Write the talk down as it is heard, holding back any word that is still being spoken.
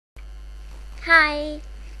Hi,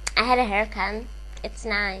 I had a haircut. It's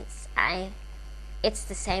nice. It's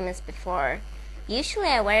the same as before. Usually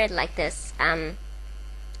I wear it like this,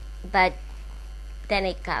 but then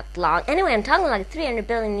it got long. Anyway, I'm talking like 300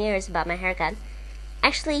 billion years about my haircut.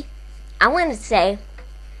 Actually, I wanted to say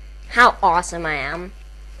how awesome I am.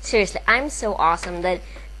 Seriously, I'm so awesome that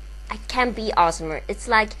I can't be awesomer. It's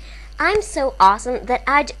like I'm so awesome that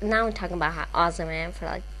now I'm talking about how awesome I am for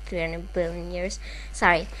like 300 billion years.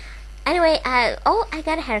 Sorry. Anyway, I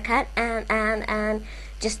got a haircut and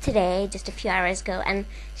just today, just a few hours ago, and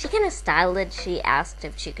she kind of styled it. She asked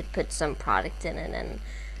if she could put some product in it, and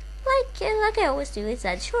like I always do, I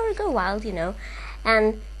said, sure, go wild, and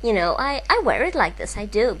I wear it like this, I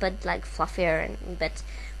do, but like fluffier and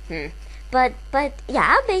but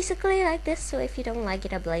yeah, basically like this. So if you don't like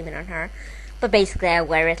it, I blame it on her. But basically, I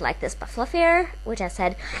wear it like this, but fluffier, which I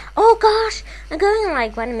said, oh gosh, I'm going in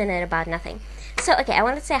like 1 minute about nothing. So, okay, I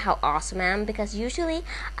want to say how awesome I am, because usually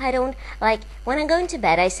I don't, when I'm going to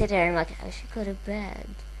bed, I sit there and I'm like, I should go to bed.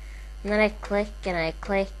 And then I click, and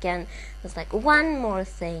it's like, one more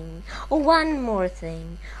thing,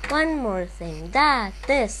 that,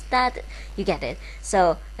 this, that, you get it.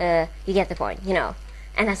 So, you get the point, and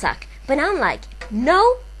I suck. But now I'm like,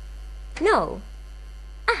 no,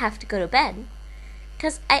 I have to go to bed,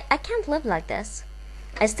 because I can't live like this.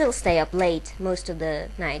 I still stay up late most of the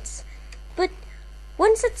nights, but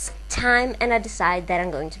once it's time and I decide that I'm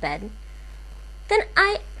going to bed, then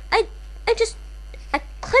I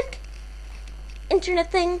click internet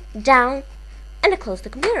thing down and I close the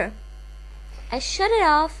computer. I shut it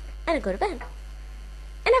off and I go to bed.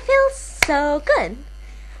 And I feel so good.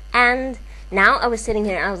 And now I was sitting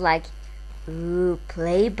here and I was like, ooh,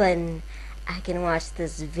 play button. I can watch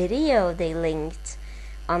this video they linked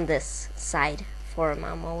on this side forum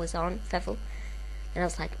I'm always on, Feffel. And I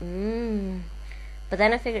was like, But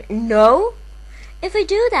then I figured, no, if I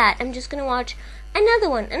do that, I'm just going to watch another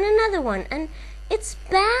one, and it's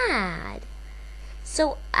bad.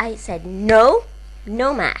 So I said, no,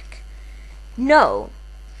 Mac. No.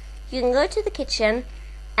 You can go to the kitchen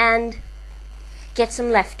and get some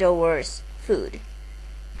leftovers food.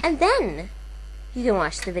 And then you can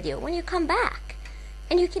watch the video when you come back.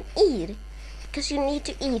 And you can eat, because you need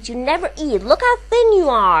to eat. You never eat. Look how thin you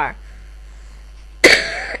are.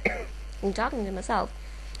 I'm talking to myself.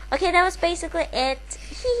 Okay, that was basically it.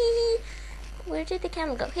 Where did the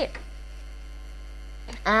candle go? Here.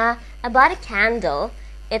 I bought a candle.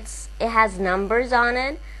 It has numbers on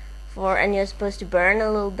it, and you're supposed to burn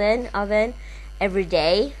a little bit of it every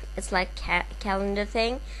day. It's like calendar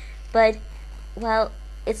thing, but well,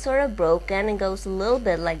 it's sort of broken. It goes a little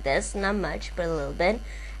bit like this, not much, but a little bit,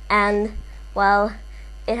 and well,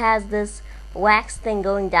 it has this wax thing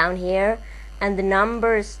going down here, and the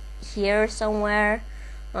numbers here somewhere,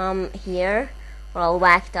 here, are all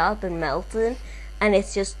whacked up and melted, and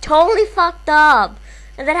it's just totally fucked up,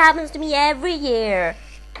 and that happens to me every year.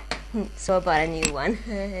 So I bought a new one.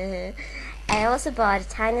 I also bought a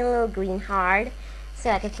tiny little green heart,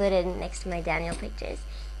 so I could put it next to my Daniel pictures,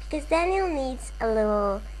 because Daniel needs a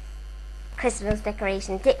little Christmas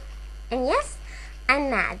decoration too. And yes,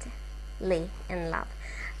 I'm madly in love.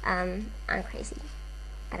 I'm crazy,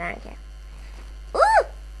 but I don't care. Ooh!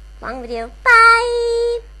 Long video.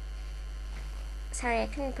 Bye! Sorry, I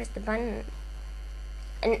couldn't press the button.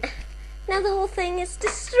 And now the whole thing is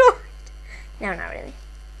destroyed. No, not really.